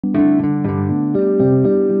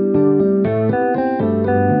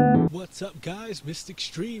What's up guys, Mr.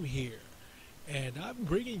 Xtreme here, and I'm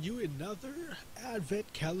bringing you another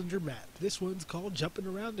advent calendar map. This one's called Jumping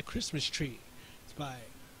Around the Christmas Tree. It's by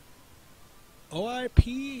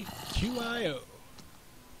OIPQIO.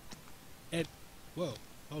 And, whoa,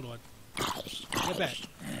 hold on. Get back.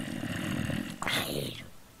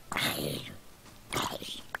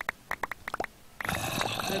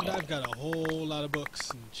 And I've got a whole lot of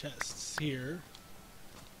books and chests here.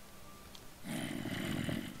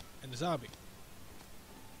 And a zombie.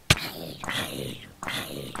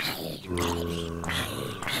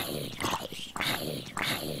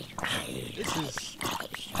 This is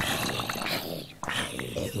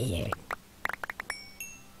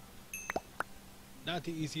not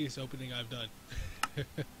the easiest opening I've done.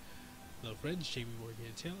 Hello friends, Jamie Morgan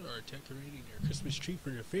and Taylor are decorating their Christmas tree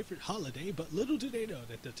for their favorite holiday, but little do they know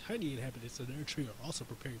that the tiny inhabitants of their tree are also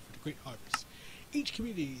preparing for the great harvest. Each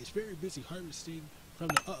community is very busy harvesting from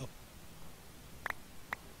the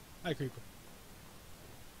Hi, Creeper.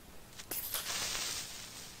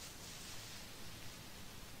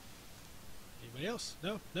 Anybody else?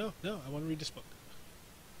 No? I want to read this book.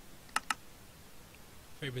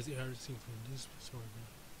 Very busy harvesting from this sort of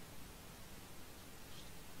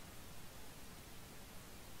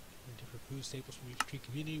different food staples from each tree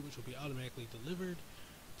community, which will be automatically delivered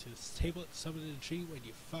to the table at the summit of the tree when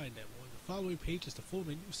you find them. On the following page is the full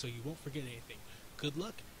menu, so you won't forget anything. Good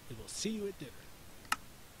luck, and we'll see you at dinner.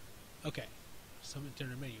 Okay, summit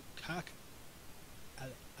dinner menu. Cock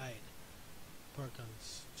eyed. Park on.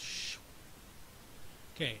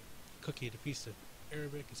 Okay, cookie at the feast of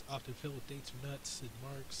Arabic is often filled with dates or nuts and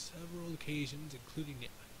marks several occasions, including the.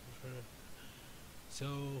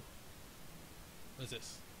 So, what's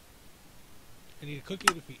this? I need a cookie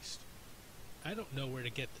at a feast. I don't know where to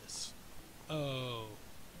get this. Oh,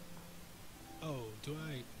 do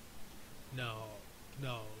I? No,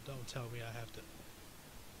 don't tell me I have to.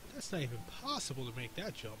 That's not even possible to make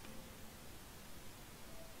that jump.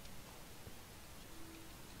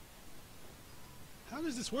 How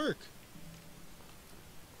does this work?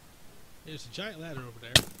 There's a giant ladder over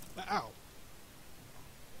there. Ow!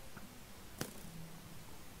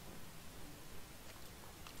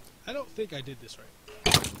 I don't think I did this right.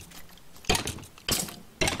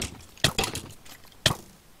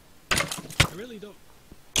 I really don't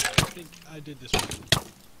think I did this right.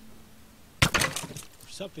 Or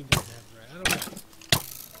something didn't happen right. I don't know.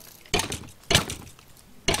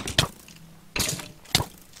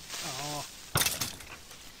 Aww.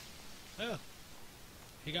 Oh.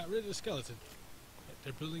 He got rid of the skeleton.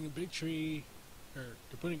 They're building a big tree. Or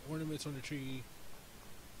they're putting ornaments on the tree.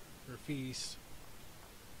 For a feast.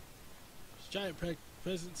 There's giant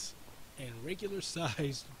presents and regular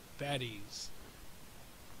sized baddies.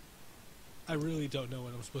 I really don't know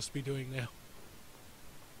what I'm supposed to be doing now.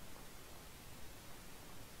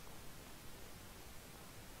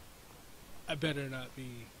 It better not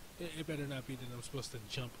be that I'm supposed to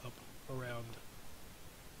jump up around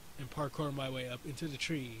and parkour my way up into the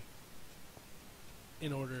tree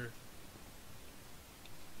in order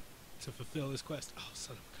to fulfill this quest. Oh,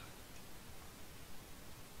 son of a gun.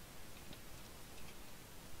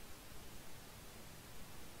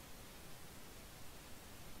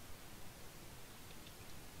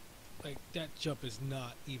 Like, that jump is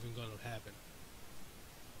not even going to happen.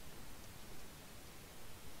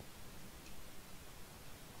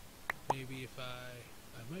 Maybe if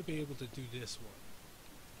I might be able to do this one.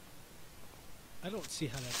 I don't see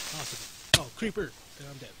how that's possible. Oh, creeper! And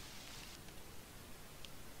I'm dead.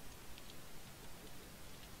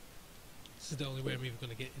 This is the only way I'm even going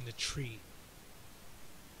to get in the tree.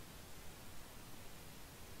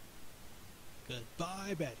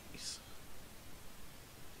 Goodbye, baddies.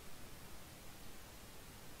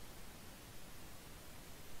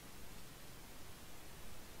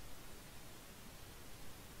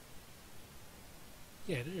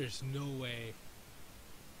 Yeah, there's no way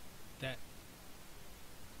that.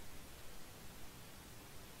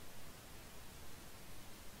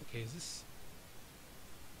 Okay, is this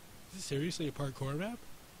seriously a parkour map?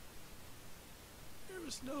 There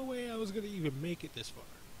was no way I was gonna even make it this far.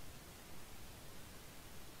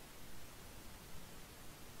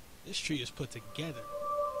 This tree is put together.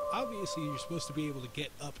 Obviously, you're supposed to be able to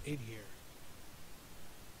get up in here.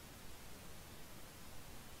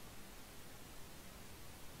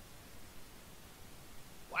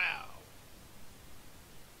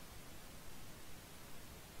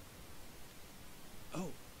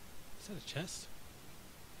 Is that a chest?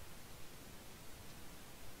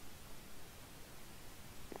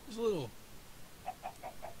 There's a little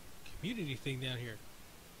community thing down here.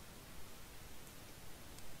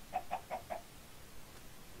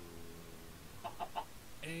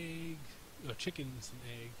 chickens an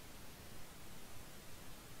egg.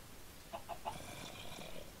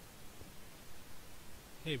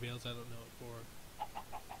 Hey, Bales, I don't know it for.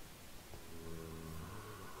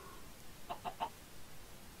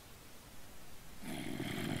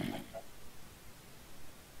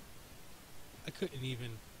 I couldn't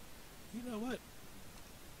even. You know what?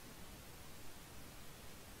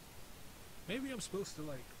 Maybe I'm supposed to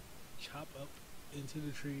like chop up into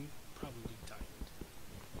the tree. Probably diamond.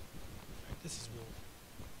 Alright, this is real.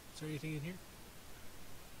 Is there anything in here?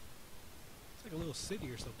 It's like a little city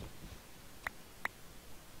or something.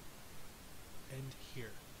 And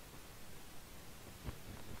here.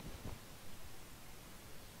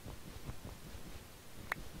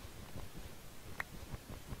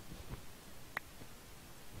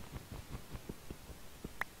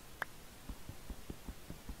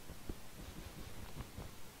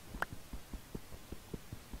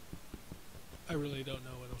 I really don't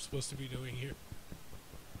know what I'm supposed to be doing here. You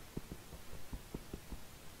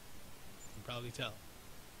can probably tell.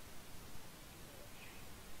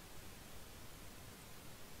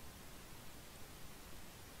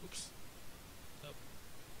 Oops. Oh.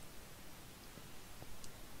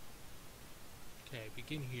 Okay,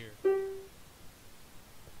 begin here.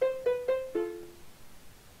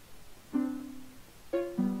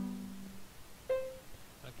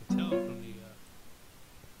 I can tell from the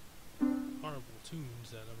horrible tunes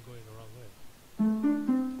that I'm going the wrong way.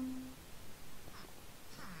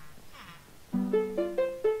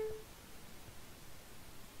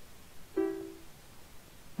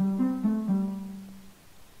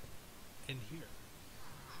 And here.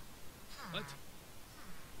 What?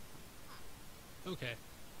 Okay,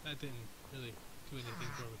 that didn't really do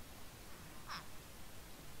anything for me.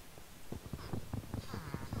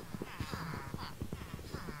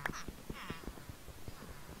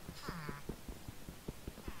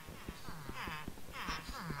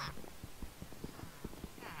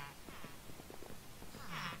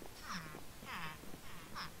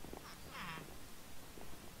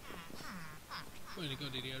 I'm going to go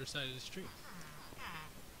to the other side of the street.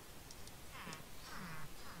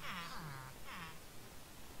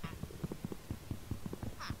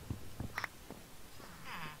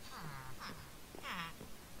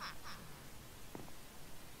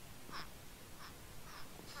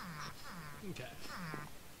 Okay.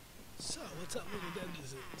 So, what's up with the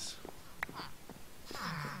denizens?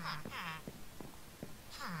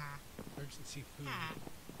 Emergency food.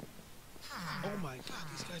 Oh my god,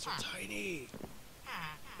 these guys are tiny!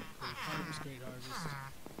 Great harvest, great harvest.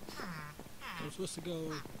 I'm supposed to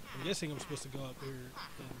go, I'm guessing I'm supposed to go up here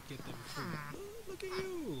and get them food. Oh, look at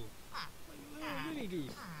you! Like a little mini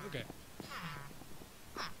dude. Okay.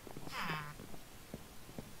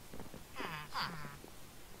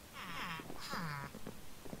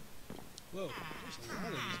 Whoa, there's a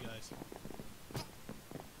lot of these guys.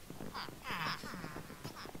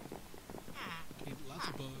 Okay, lots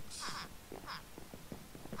of bugs.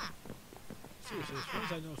 Seriously, as far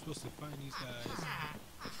as I know, I'm supposed to find these guys.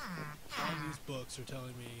 All these books are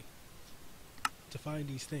telling me to find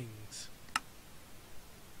these things.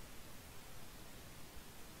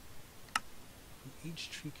 From each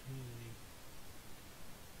tree community.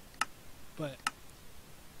 But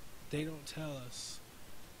they don't tell us.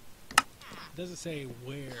 It doesn't say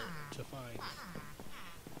where to find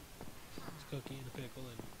it's cookie and a pickle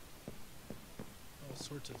and all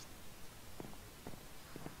sorts of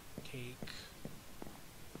cake.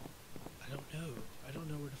 I don't know. I don't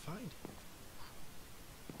know where to find it.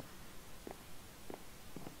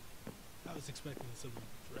 I was expecting some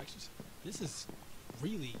directions. This is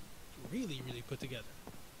really, really, really put together.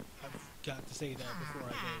 I've got to say that before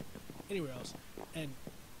I go anywhere else. And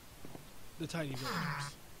the tiny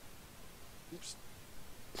villagers. Oops.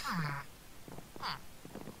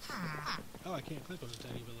 Oh, I can't click on the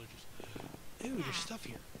tiny villagers. Ooh, there's stuff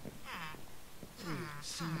here. Ooh,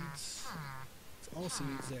 seeds. It's all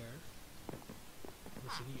seeds there.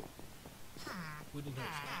 What's in here? Wooden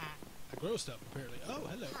herbs. I grow stuff, apparently. Oh,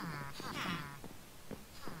 hello.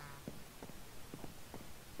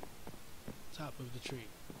 Top of the tree.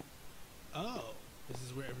 Oh, this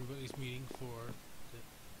is where everybody's meeting for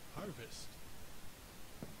the harvest.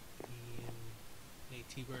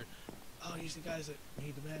 T-Bird. Oh, these are the guys that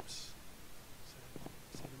made the maps. So,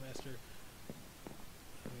 the master.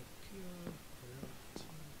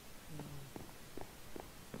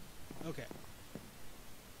 Okay.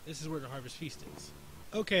 This is where the harvest feast is.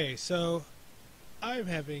 Okay, so I'm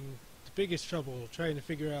having the biggest trouble trying to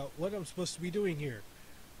figure out what I'm supposed to be doing here.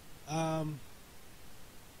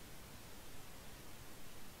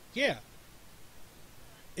 Yeah.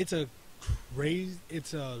 It's a crazy,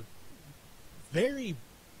 it's a very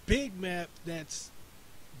big map that's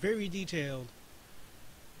very detailed,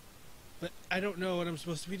 but I don't know what I'm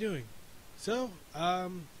supposed to be doing. So,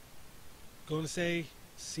 going to say,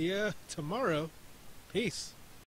 see ya tomorrow. Peace.